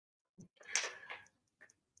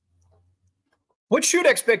What should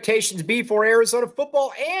expectations be for Arizona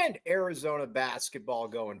football and Arizona basketball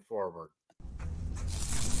going forward?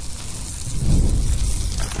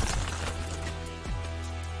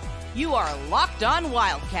 You are Locked On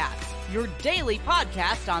Wildcats, your daily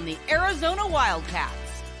podcast on the Arizona Wildcats.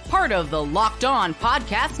 Part of the Locked On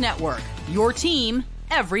Podcast Network, your team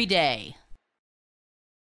every day.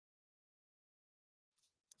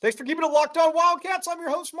 Thanks for keeping it Locked On Wildcats. I'm your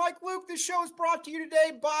host, Mike Luke. This show is brought to you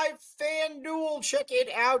today by FanDuel. Check it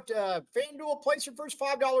out. FanDuel, place your first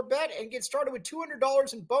 $5 bet and get started with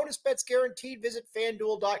 $200 in bonus bets guaranteed. Visit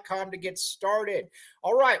FanDuel.com to get started.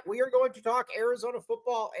 All right, we are going to talk Arizona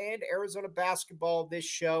football and Arizona basketball this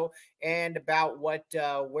show and about what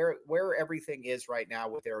where everything is right now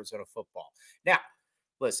with Arizona football. Now,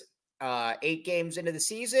 listen. 8 games into the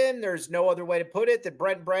season, there's no other way to put it that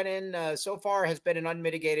Brent Brennan so far has been an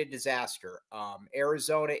unmitigated disaster.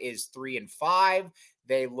 Arizona is 3-5.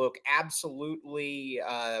 They look absolutely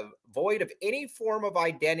void of any form of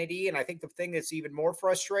identity. And I think the thing that's even more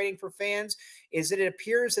frustrating for fans is that it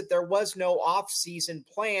appears that there was no off-season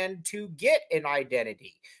plan to get an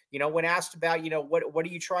identity. You know, when asked about, what are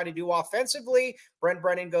you trying to do offensively, Brent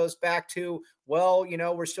Brennan goes back to, well,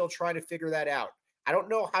 we're still trying to figure that out. I don't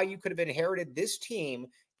know how you could have inherited this team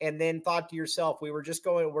and then thought to yourself, we're just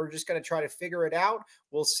going to try to figure it out.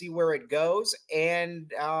 We'll see where it goes.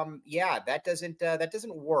 And that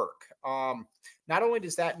doesn't work. Not only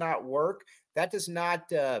does that not work, that does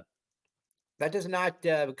not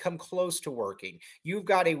come close to working. You've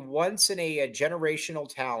got a once in a generational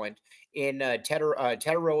talent in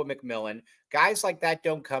Tetaroa McMillan. Guys like that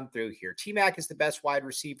don't come through here. T-Mac is the best wide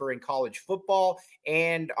receiver in college football,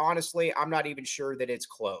 and honestly, I'm not even sure that it's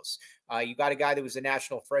close. You got a guy that was a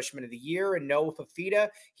National Freshman of the Year, and Noah Fafita.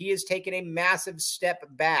 He has taken a massive step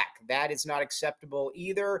back. That is not acceptable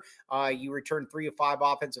either. You return 3 of 5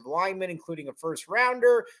 offensive linemen, including a first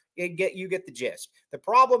rounder. You get the gist. The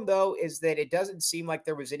problem, though, is that it doesn't seem like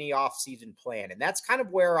there was any offseason plan, and that's kind of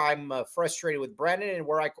where I'm frustrated with Brennan and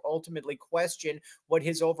where I ultimately question what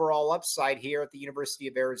his overall upside here at the University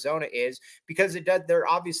of Arizona is, because there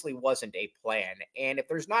obviously wasn't a plan, and if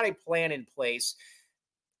there's not a plan in place,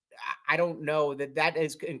 I don't know, that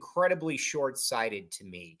is incredibly short-sighted to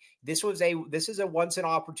me. This is a once in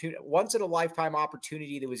a lifetime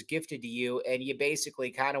opportunity that was gifted to you, and you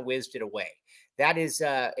basically kind of whizzed it away. That is,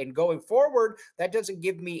 and going forward, that doesn't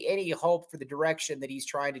give me any hope for the direction that he's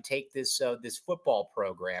trying to take this football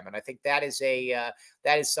program. And I think that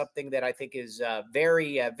is something that I think is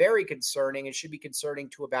very, very concerning, and should be concerning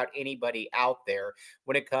to about anybody out there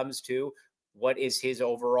when it comes to what is his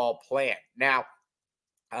overall plan. Now,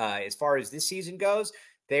 as far as this season goes,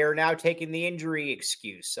 they are now taking the injury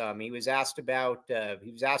excuse. He was asked about it,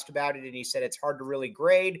 and he said it's hard to really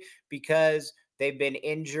grade because they've been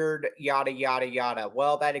injured, yada, yada, yada.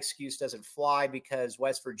 Well, that excuse doesn't fly because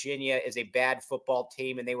West Virginia is a bad football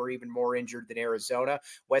team, and they were even more injured than Arizona.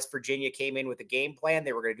 West Virginia came in with a game plan.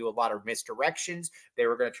 They were going to do a lot of misdirections. They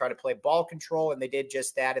were going to try to play ball control, and they did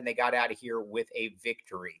just that, and they got out of here with a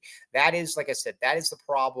victory. That is, like I said, that is the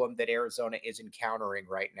problem that Arizona is encountering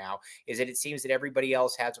right now, is that it seems that everybody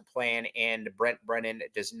else has a plan, and Brent Brennan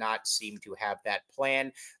does not seem to have that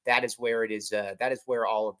plan. That is where it is. That is where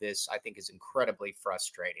all of this, I think, is incredibly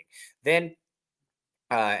frustrating. Then,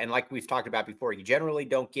 and like we've talked about before, you generally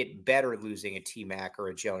don't get better losing a T-Mac or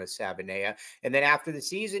a Jonas Sabanea. And then after the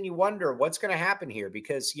season, you wonder what's going to happen here,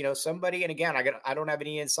 because, somebody, and again, I don't have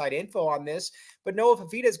any inside info on this, but Noah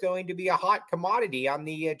Fafita is going to be a hot commodity on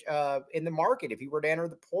the in the market if he were to enter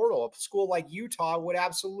the portal. A school like Utah would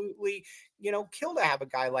absolutely, kill to have a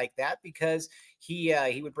guy like that, because he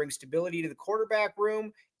would bring stability to the quarterback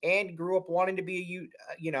room, and grew up wanting to be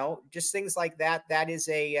just things like that. That is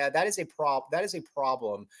a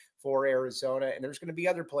problem for Arizona. And there's going to be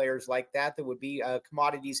other players like that would be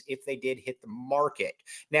commodities if they did hit the market.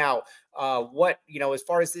 Now, as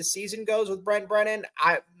far as this season goes with Brent Brennan,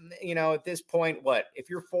 at this point, if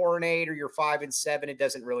you're 4-8 or you're 5-7, it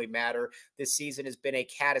doesn't really matter. This season has been a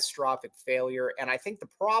catastrophic failure. And I think the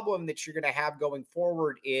problem that you're going to have going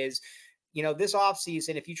forward is, this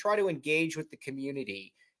offseason, if you try to engage with the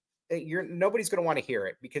community, nobody's going to want to hear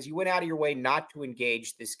it, because you went out of your way not to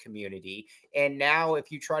engage this community. And now if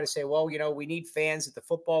you try to say, well, we need fans at the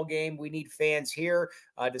football game, we need fans here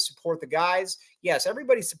to support the guys. Yes,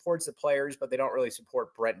 everybody supports the players, but they don't really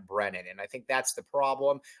support Brent Brennan. And I think that's the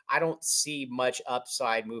problem. I don't see much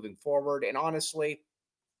upside moving forward. And honestly,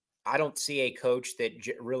 I don't see a coach that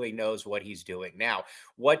really knows what he's doing. Now,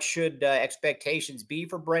 what should expectations be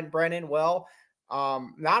for Brent Brennan? Well,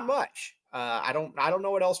 not much. I don't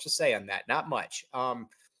know what else to say on that. Not much.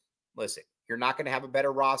 Listen, You're not going to have a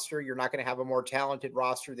better roster. You're not going to have a more talented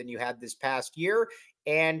roster than you had this past year.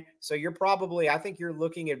 And so you're probably, I think you're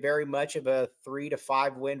looking at very much of a 3 to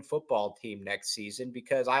 5 win football team next season,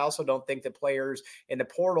 because I also don't think the players in the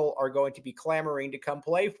portal are going to be clamoring to come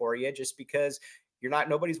play for you, just because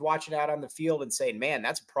nobody's watching out on the field and saying, man,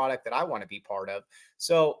 that's a product that I want to be part of.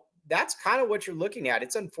 So that's kind of what you're looking at.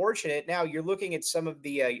 It's unfortunate. Now you're looking at some of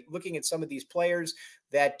these players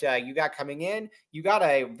that you got coming in. You got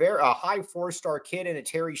a high 4-star kid in a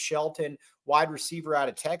Terry Shelton, wide receiver out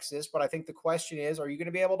of Texas. But I think the question is, are you going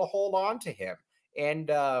to be able to hold on to him? And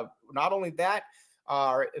not only that,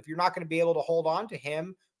 if you're not going to be able to hold on to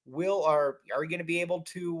him, are you going to be able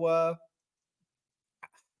to?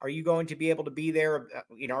 Are you going to be able to be there? Are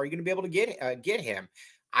you going to be able to get him?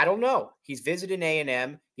 I don't know. He's visiting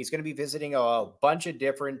A&M. He's going to be visiting a bunch of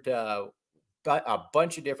different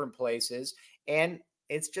places, and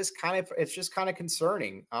it's just kind of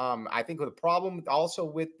concerning. I think the problem also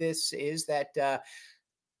with this is that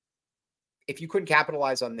if you couldn't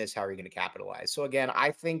capitalize on this, how are you going to capitalize? So again,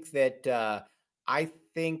 I think that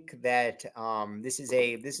this is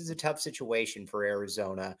a tough situation for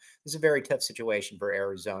Arizona. This is a very tough situation for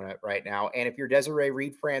Arizona right now. And if you're Desiree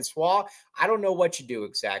Reed-Francois, I don't know what you do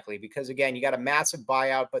exactly, because again, you got a massive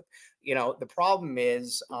buyout. But the problem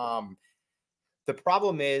is,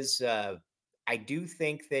 I do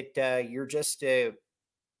think that you're just.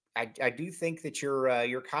 I do think that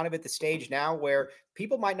you're kind of at the stage now where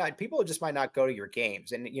people just might not go to your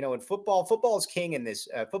games. And in football is king in this.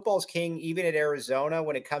 Football is king even at Arizona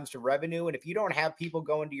when it comes to revenue. And if you don't have people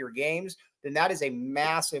going to your games, then that is a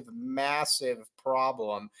massive, massive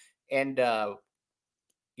problem. And I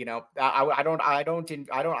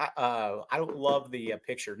don't love the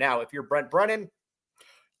picture. Now, if you're Brent Brennan,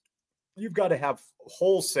 you've got to have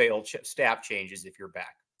wholesale staff changes if you're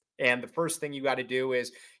back. And the first thing you got to do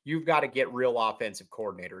is you've got to get real offensive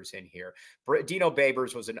coordinators in here. Dino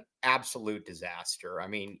Babers was an absolute disaster. I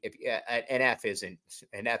mean, if an F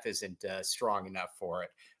isn't strong enough for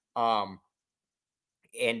it.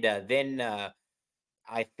 Then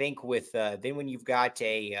I think then when you've got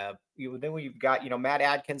Matt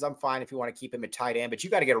Adkins, I'm fine if you want to keep him at tight end, but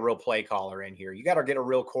you got to get a real play caller in here. You got to get a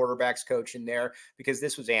real quarterbacks coach in there, because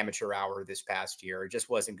this was amateur hour this past year. It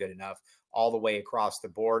just wasn't good enough all the way across the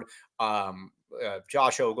board.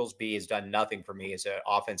 Josh Oglesby has done nothing for me as an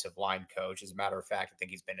offensive line coach. As a matter of fact, I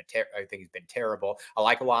think he's been terrible. I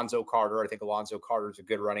like Alonzo Carter. I think Alonzo Carter is a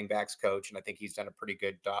good running backs coach, and I think he's done a pretty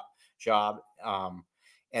good job.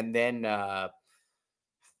 And then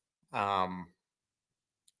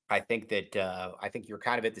I think you're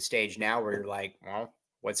kind of at the stage now where you're like, well,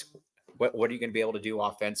 what are you going to be able to do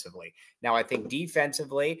offensively? Now, I think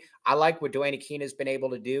defensively, I like what Dwayne Akina has been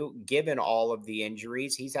able to do, given all of the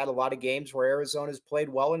injuries. He's had a lot of games where Arizona's played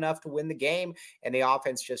well enough to win the game, and the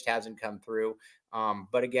offense just hasn't come through.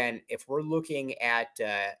 But again, if we're looking at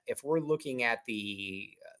the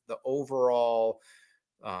overall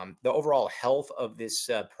health of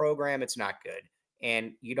this program, it's not good.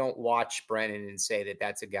 And you don't watch Brennan and say that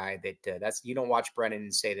that's a guy that you don't watch Brennan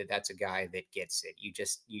and say that that's a guy that gets it. You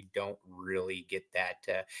don't really get that.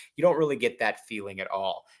 You don't really get that feeling at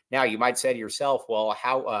all. Now, you might say to yourself, well,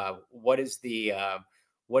 where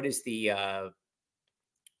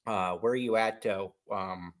are you at?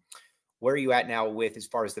 Where are you at now with as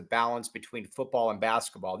far as the balance between football and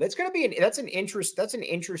basketball? That's an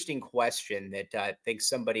interesting question that I think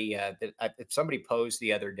somebody posed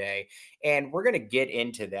the other day, and we're going to get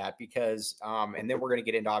into that because and then we're going to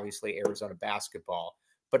get into obviously Arizona basketball.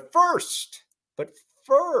 But first,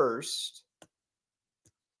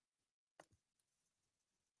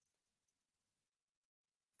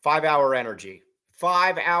 5-hour energy.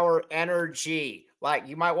 5-hour energy. Like,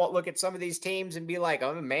 you might look at some of these teams and be like,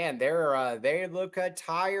 oh man, they look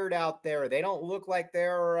tired out there. They don't look like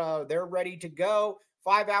they're ready to go.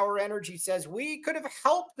 5-hour energy says we could have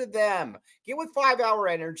helped them. Get with 5-hour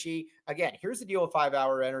energy. Again, here's the deal with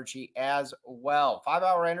 5-hour energy as well.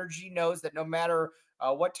 5-hour energy knows that no matter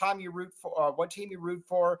what team you root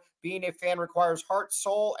for, being a fan requires heart,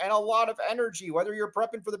 soul, and a lot of energy. Whether you're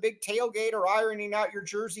prepping for the big tailgate or ironing out your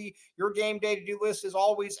jersey, your game day to-do list is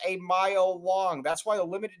always a mile long. That's why the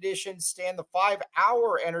limited edition Stand the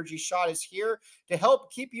 5-hour energy shot is here to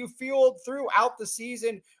help keep you fueled throughout the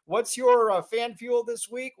season. What's your fan fuel this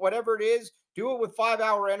week? Whatever it is, do it with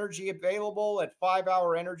 5-hour energy, available at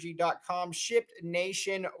 5hourenergy.com, shipped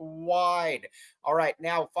nationwide. All right,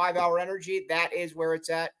 now 5-hour energy, that is where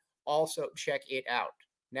it's at. Also check it out.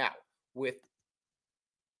 Now, with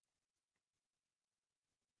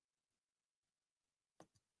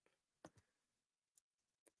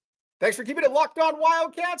Thanks for keeping it locked on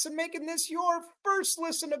Wildcats and making this your first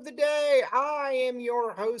listen of the day. I am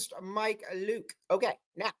your host, Mike Luke. Okay,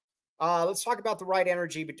 now let's talk about the right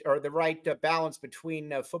energy or the right balance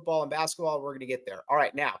between football and basketball. We're going to get there. All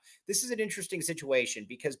right, now this is an interesting situation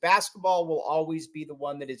because basketball will always be the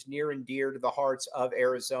one that is near and dear to the hearts of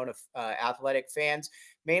Arizona athletic fans,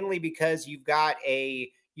 mainly because you've got a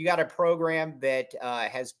program that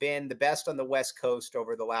has been the best on the West Coast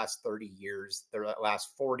over the last 30 years, the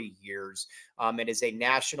last 40 years. It is a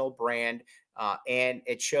national brand, and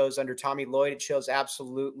it shows under Tommy Lloyd. It shows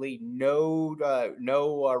absolutely no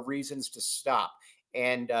reasons to stop.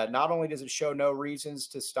 And not only does it show no reasons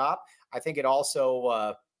to stop, I think it's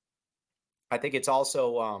also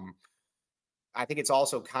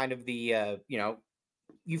kind of the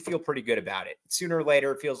you feel pretty good about it. Sooner or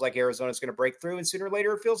later, it feels like Arizona's going to break through, and sooner or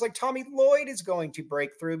later, it feels like Tommy Lloyd is going to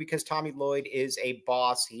break through because Tommy Lloyd is a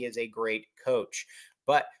boss. He is a great coach.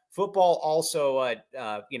 But football also,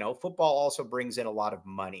 football also brings in a lot of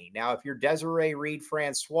money. Now, if you're Desiree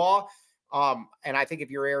Reed-Francois, and I think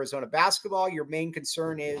if you're Arizona basketball, your main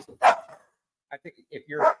concern is, I think if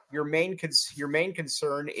your main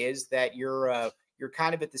concern is that you're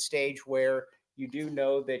kind of at the stage where you do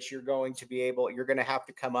know that you're going to have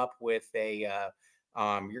to come up with a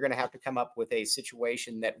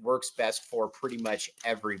situation that works best for pretty much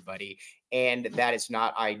everybody. And that is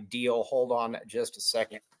not ideal. Hold on just a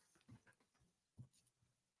second.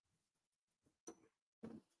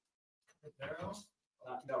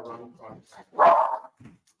 No, wrong.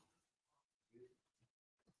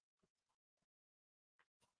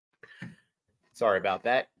 Sorry about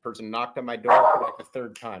that. Person knocked on my door for like the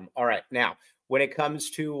third time. All right, now when it comes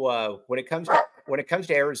to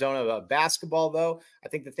Arizona basketball, though, I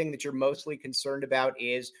think the thing that you're mostly concerned about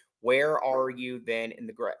is where are you then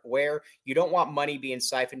where you don't want money being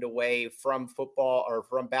siphoned away from football or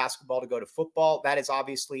from basketball to go to football. That is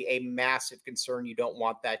obviously a massive concern. You don't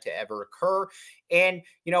want that to ever occur. And,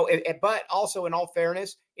 but also in all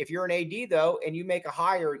fairness, if you're an AD though, and you make a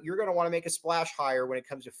hire, you're going to want to make a splash hire when it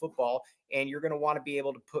comes to football. And you're going to want to be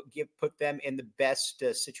able to put them in the best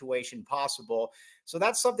situation possible. So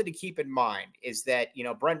that's something to keep in mind is that,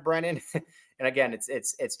 Brent Brennan, and again,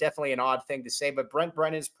 it's definitely an odd thing to say, but Brent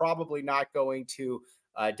Brennan is probably not going to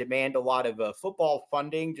demand a lot of football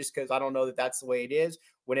funding just because I don't know that that's the way it is.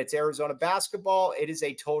 When it's Arizona basketball, it is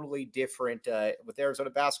a totally different, with Arizona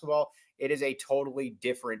basketball, it is a totally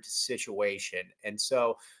different situation. And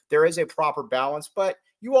so there is a proper balance, but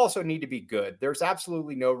you also need to be good. There's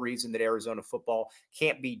absolutely no reason that Arizona football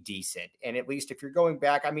can't be decent. And at least if you're going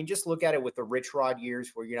back, I mean, just look at it with the Rich Rod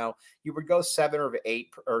years where, you would go 7 or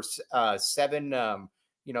 8 or 7,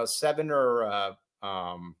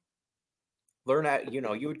 learn out,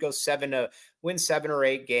 you would go win 7 or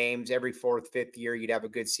 8 games every 4th, 5th year. You'd have a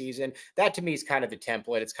good season. That to me is kind of the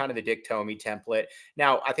template. It's kind of the Dick Tomey template.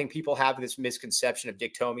 Now, I think people have this misconception of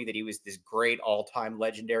Dick Tomey that he was this great all-time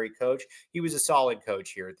legendary coach. He was a solid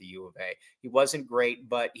coach here at the U of A. He wasn't great,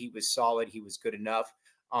 but he was solid. He was good enough.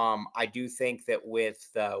 I do think that with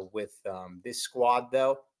this squad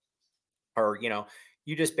though, or,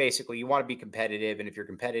 you just basically, you want to be competitive. And if you're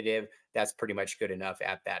competitive, that's pretty much good enough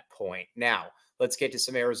at that point. Now, let's get to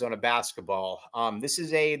some Arizona basketball. This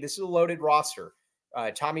is a loaded roster.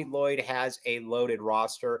 Tommy Lloyd has a loaded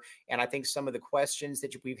roster. And I think some of the questions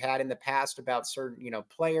that we've had in the past about certain,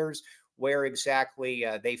 players, where exactly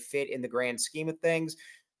they fit in the grand scheme of things,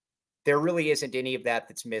 there really isn't any of that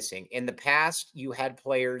that's missing. In the past, you had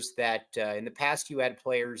players that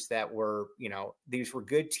were, these were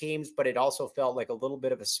good teams, but it also felt like a little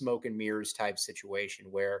bit of a smoke and mirrors type situation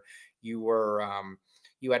where you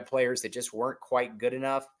had players that just weren't quite good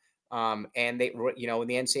enough. And they, when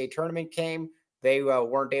the NCAA tournament came, they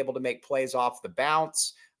weren't able to make plays off the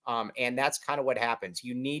bounce. And that's kind of what happens.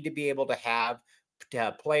 You need to be able to have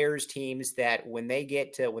players, teams that when they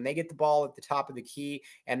get the ball at the top of the key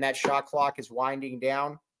and that shot clock is winding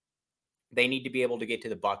down, they need to be able to get to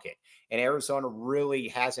the bucket. And Arizona really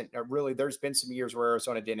hasn't there's been some years where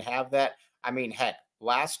Arizona didn't have that. I mean, heck,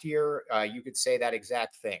 last year, you could say that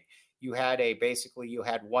exact thing. You had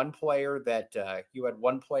one player that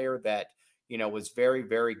was very,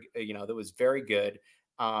 very, that was very good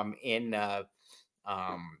in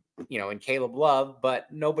Caleb Love, but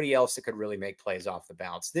nobody else that could really make plays off the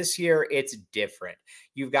bounce. This year, it's different.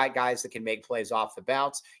 You've got guys that can make plays off the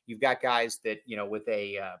bounce. You've got guys that, with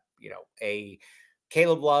a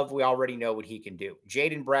Caleb Love, we already know what he can do.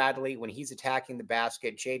 Jaden Bradley, when he's attacking the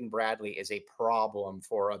basket, Jaden Bradley is a problem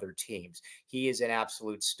for other teams. He is an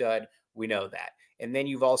absolute stud. We know that. And then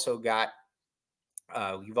you've also got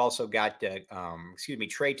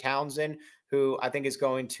Trey Townsend, who I think is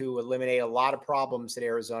going to eliminate a lot of problems that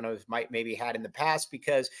Arizona might maybe had in the past,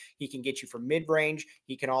 because he can get you from mid-range.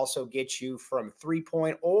 He can also get you from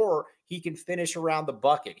three-point, or he can finish around the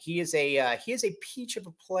bucket. He is a peach of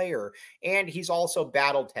a player, and he's also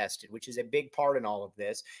battle tested, which is a big part in all of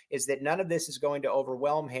this, is that none of this is going to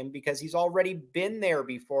overwhelm him because he's already been there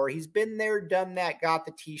before. He's been there, done that, got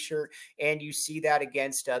the t-shirt, and you see that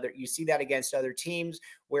against other teams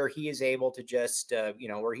where he is able to just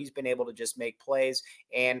where he's been able to just make plays.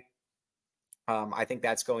 And I think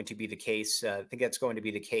that's going to be the case. I think that's going to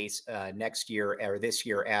be the case next year or this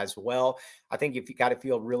year as well. I think you got to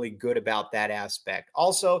feel really good about that aspect.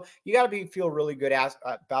 Also, you got to feel really good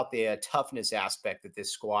about the toughness aspect that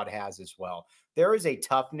this squad has as well. There is a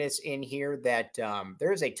toughness in here that I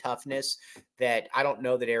don't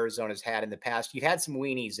know that Arizona's had in the past. You had some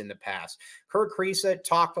weenies in the past. Kirk Kriisa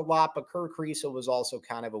talked a lot, but Kirk Kriisa was also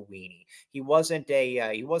kind of a weenie. He wasn't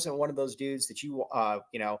one of those dudes that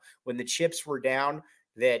when the chips were down,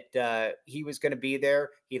 that he was going to be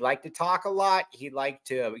there. He liked to talk a lot. He liked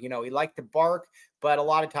to bark, but a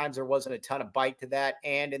lot of times there wasn't a ton of bite to that.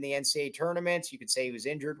 And in the NCAA tournaments, you could say he was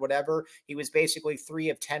injured, whatever. He was basically 3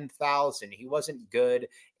 of 10,000. He wasn't good.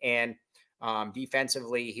 And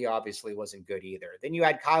defensively, he obviously wasn't good either. Then you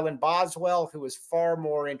had Kylan Boswell, who was far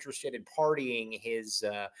more interested in partying his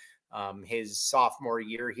sophomore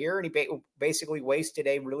year here. And he basically wasted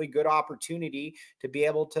a really good opportunity to be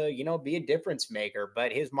able to, be a difference maker,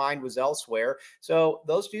 but his mind was elsewhere. So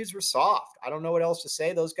those dudes were soft. I don't know what else to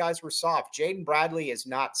say. Those guys were soft. Jaden Bradley is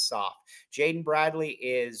not soft. Jaden Bradley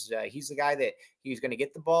is, he's the guy that he's going to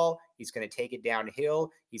get the ball. He's going to take it downhill.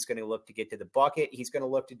 He's going to look to get to the bucket. He's going to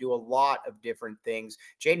look to do a lot of different things.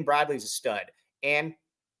 Jaden Bradley's a stud. And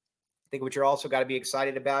I think what you're also got to be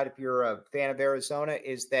excited about, if you're a fan of Arizona,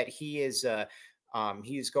 is that he is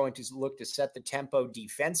going to look to set the tempo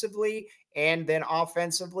defensively, and then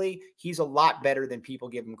offensively, he's a lot better than people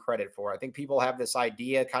give him credit for. I think people have this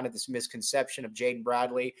idea, kind of this misconception of Jaden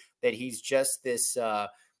Bradley, that he's just this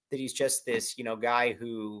guy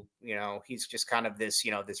who, he's just kind of this,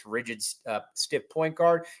 this rigid, stiff point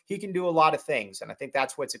guard. He can do a lot of things. And I think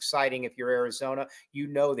that's what's exciting. If you're Arizona,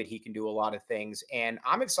 that he can do a lot of things. And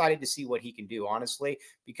I'm excited to see what he can do, honestly,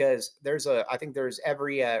 because I think there's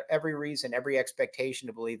every reason, every expectation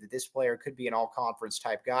to believe that this player could be an all-conference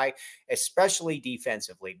type guy, especially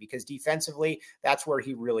defensively, because defensively, that's where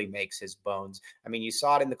he really makes his bones. I mean, you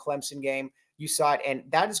saw it in the Clemson game. You saw it, and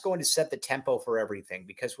that is going to set the tempo for everything,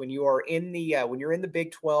 because when you're in the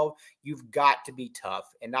Big 12, you've got to be tough.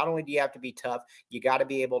 And not only do you have to be tough, you got to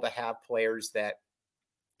be able to have players that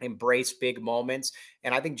embrace big moments.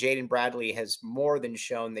 And I think Jaden Bradley has more than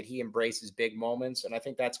shown that he embraces big moments. And I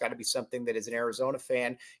think that's got to be something that, as an Arizona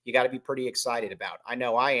fan, you got to be pretty excited about. I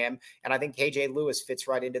know I am. And I think KJ Lewis fits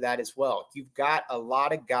right into that as well. You've got a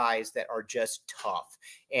lot of guys that are just tough.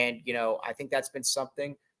 And, I think that's been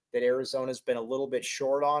something that Arizona's been a little bit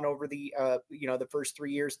short on over the first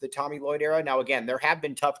 3 years of the Tommy Lloyd era. Now, again, there have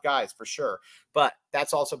been tough guys for sure, but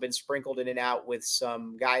that's also been sprinkled in and out with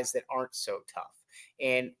some guys that aren't so tough.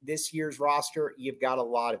 And this year's roster, you've got a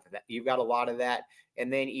lot of that. You've got a lot of that.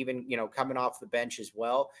 And then even, coming off the bench as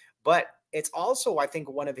well. But it's also, I think,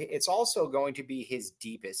 it's also going to be his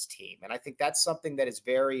deepest team. And I think that's something that is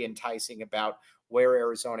very enticing about where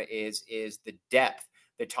Arizona is the depth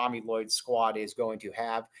that Tommy Lloyd's squad is going to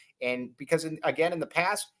have. And because, again, in the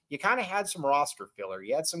past, you kind of had some roster filler.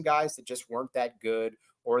 You had some guys that just weren't that good,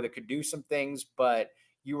 or that could do some things, but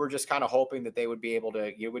you were just kind of hoping that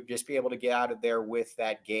you would just be able to get out of there with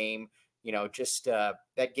that game,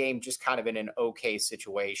 that game just kind of in an okay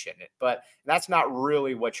situation. But that's not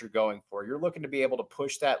really what you're going for. You're looking to be able to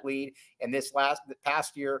push that lead. And the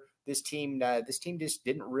past year, this team just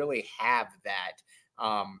didn't really have that.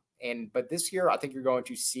 But this year, I think you're going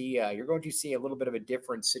to see a little bit of a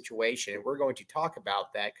different situation. And we're going to talk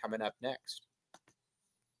about that coming up next.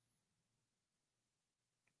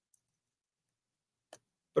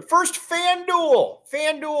 But first,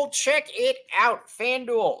 FanDuel, check it out.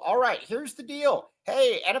 FanDuel. All right, here's the deal.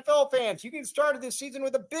 Hey, NFL fans, you can start this season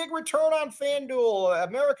with a big return on FanDuel,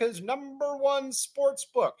 America's #1 sports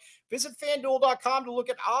book. Visit FanDuel.com to look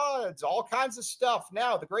at odds, all kinds of stuff.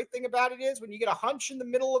 Now, the great thing about it is when you get a hunch in the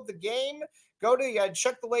middle of the game, go to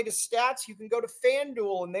check the latest stats. You can go to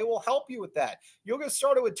FanDuel, and they will help you with that. You'll get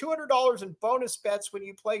started with $200 in bonus bets when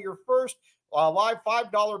you play your first live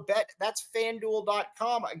 $5 bet. That's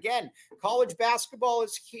FanDuel.com. Again, college basketball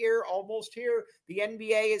is here, almost here. The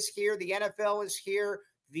NBA is here. The NFL is here.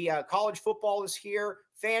 The college football is here.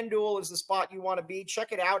 FanDuel is the spot you want to be.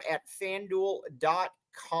 Check it out at FanDuel.com.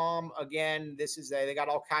 Again, they got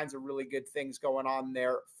all kinds of really good things going on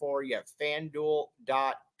there for you.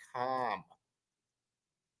 FanDuel.com.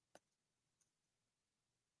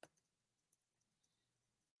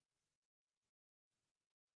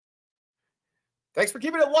 Thanks for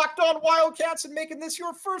keeping it locked on Wildcats and making this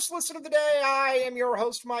your first listen of the day. I am your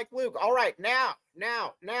host, Mike Luke. All right, now,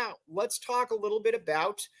 let's talk a little bit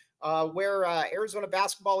about where Arizona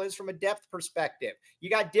basketball is from a depth perspective. You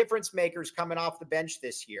got difference makers coming off the bench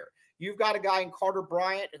this year. You've got a guy in Carter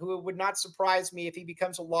Bryant who would not surprise me if he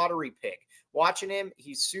becomes a lottery pick. Watching him,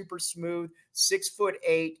 he's super smooth,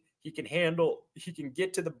 6'8". He can handle, he can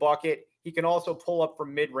get to the bucket. He can also pull up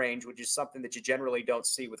from mid-range, which is something that you generally don't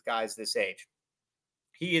see with guys this age.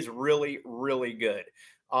 He is really, really good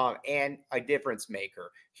and a difference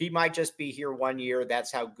maker. He might just be here 1 year.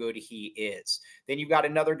 That's how good he is. Then you've got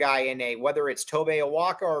another guy in whether it's Tobe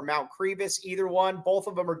Awaka or Mount Crevis, either one, both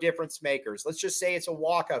of them are difference makers. Let's just say it's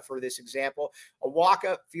Awaka for this example.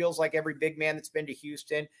 Awaka feels like every big man that's been to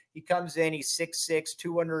Houston. He comes in, he's 6'6",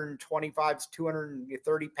 225,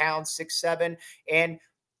 230 pounds, 6'7", and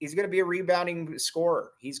he's going to be a rebounding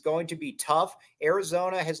scorer. He's going to be tough.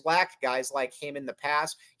 Arizona has lacked guys like him in the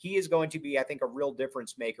past. He is going to be, I think, a real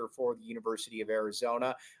difference maker for the University of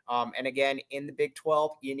Arizona. And again, in the Big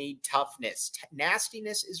 12, you need toughness.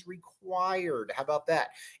 Nastiness is required. How about that?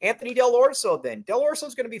 Anthony Del Orso then. Del Orso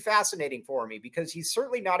is going to be fascinating for me because he's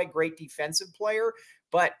certainly not a great defensive player,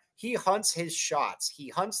 but he hunts his shots. He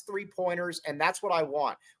hunts three-pointers, and that's what I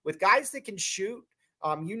want. With guys that can shoot,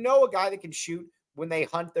 a guy that can shoot when they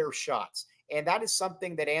hunt their shots. And that is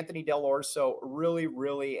something that Anthony Del Orso really,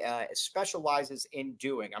 really specializes in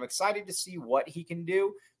doing. I'm excited to see what he can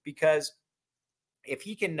do because if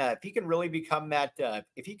he can really become that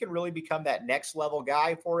next level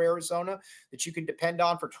guy for Arizona that you can depend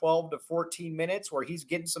on for 12 to 14 minutes where he's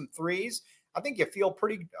getting some threes, I think you feel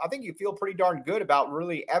pretty darn good about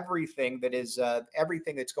really everything that's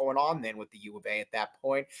going on then with the U of A at that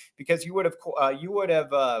point, because you would have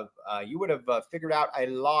figured out a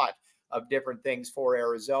lot of different things for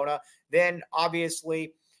Arizona. Then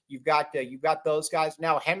obviously you've got those guys.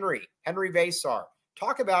 Now Henry Vasar.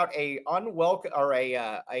 Talk about a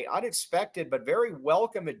unexpected but very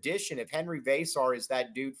welcome addition if Henry Vasar is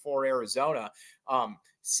that dude for Arizona.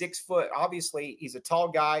 6 foot, obviously he's a tall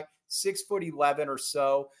guy, 6'11" or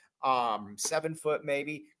so, 7 foot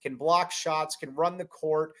maybe, can block shots, can run the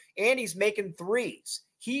court, and he's making threes.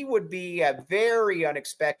 He would be a very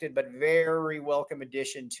unexpected but very welcome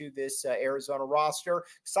addition to this Arizona roster.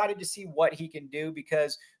 Excited to see what he can do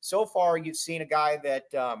because so far you've seen a guy that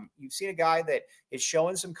is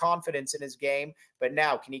showing some confidence in his game. But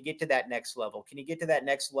now, can he get to that next level? Can he get to that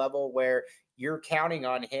next level where you're counting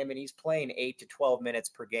on him and he's playing 8 to 12 minutes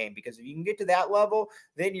per game? Because if you can get to that level,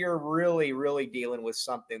 then you're really, really dealing with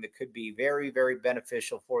something that could be very, very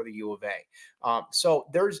beneficial for the U of A.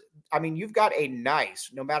 You've got a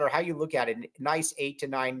nice, no matter how you look at it, nice 8 to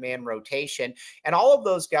 9 man rotation. And all of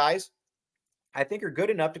those guys, I think, are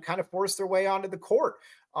good enough to kind of force their way onto the court.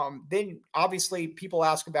 Then obviously people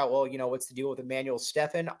ask about, well, what's the deal with Emmanuel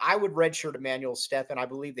Stephan? I would redshirt Emmanuel Stephan. I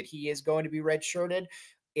believe that he is going to be redshirted.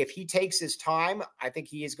 If he takes his time, I think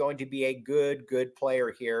he is going to be a good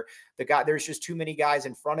player here. There's just too many guys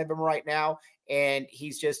in front of him right now, and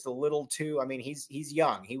he's just a little too, he's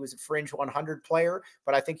young. He was a fringe 100 player,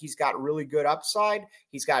 but I think he's got really good upside.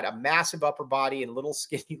 He's got a massive upper body and little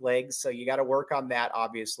skinny legs, so you got to work on that,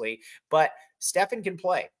 obviously. But Stephan can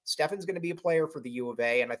play. Stephan's going to be a player for the U of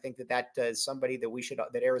A, and I think that is somebody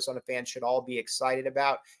that Arizona fans should all be excited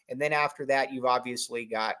about. And then after that, you've obviously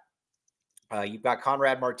got you've got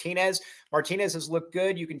Conrad Martinez. Martinez has looked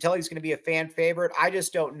good. You can tell he's going to be a fan favorite. I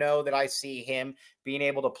just don't know that I see him being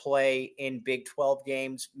able to play in Big 12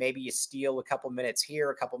 games. Maybe you steal a couple minutes here,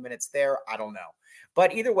 a couple minutes there. I don't know.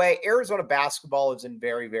 But either way, Arizona basketball is in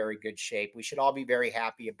very, very good shape. We should all be very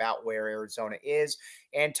happy about where Arizona is.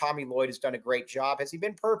 And Tommy Lloyd has done a great job. Has he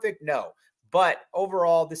been perfect? No. But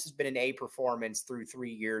overall, this has been an A performance through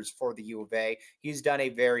 3 years for the U of A. He's done a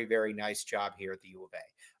very, very nice job here at the U of A.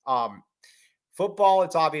 Football,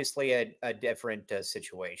 it's obviously a different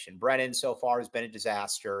situation. Brennan so far has been a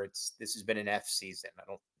disaster. This has been an F season. I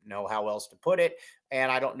don't know how else to put it. And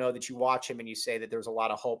I don't know that you watch him and you say that there's a lot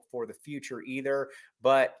of hope for the future either.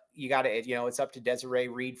 But you got to, it's up to Desiree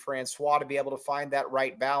Reed-Francois to be able to find that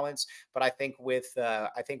right balance. But I think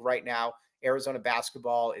right now, Arizona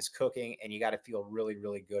basketball is cooking, and you got to feel really,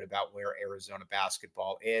 really good about where Arizona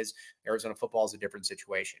basketball is. Arizona football is a different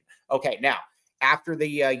situation. Okay, now, after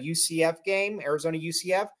the UCF game, Arizona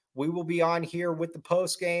UCF, we will be on here with the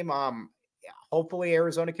post game. Hopefully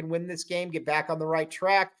Arizona can win this game, get back on the right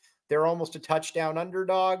track. they're almost a touchdown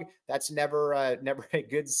underdog. That's never never a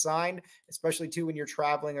good sign, especially too when you're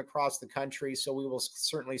traveling across the country. So we will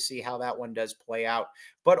certainly see how that one does play out.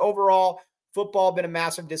 But overall, football been a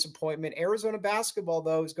massive disappointment. Arizona basketball,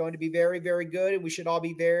 though, is going to be very, very good, and we should all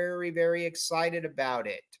be very, very excited about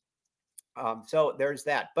it. So there's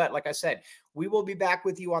that. But like I said, we will be back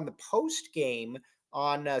with you on the post game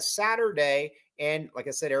on Saturday. And like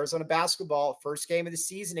I said, Arizona basketball, first game of the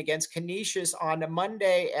season against Canisius on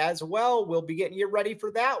Monday as well. We'll be getting you ready for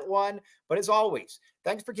that one. But as always,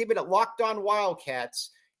 thanks for keeping it locked on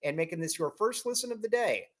Wildcats and making this your first listen of the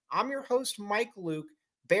day. I'm your host, Mike Luke.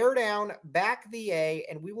 Bear down, back the A,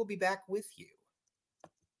 and we will be back with you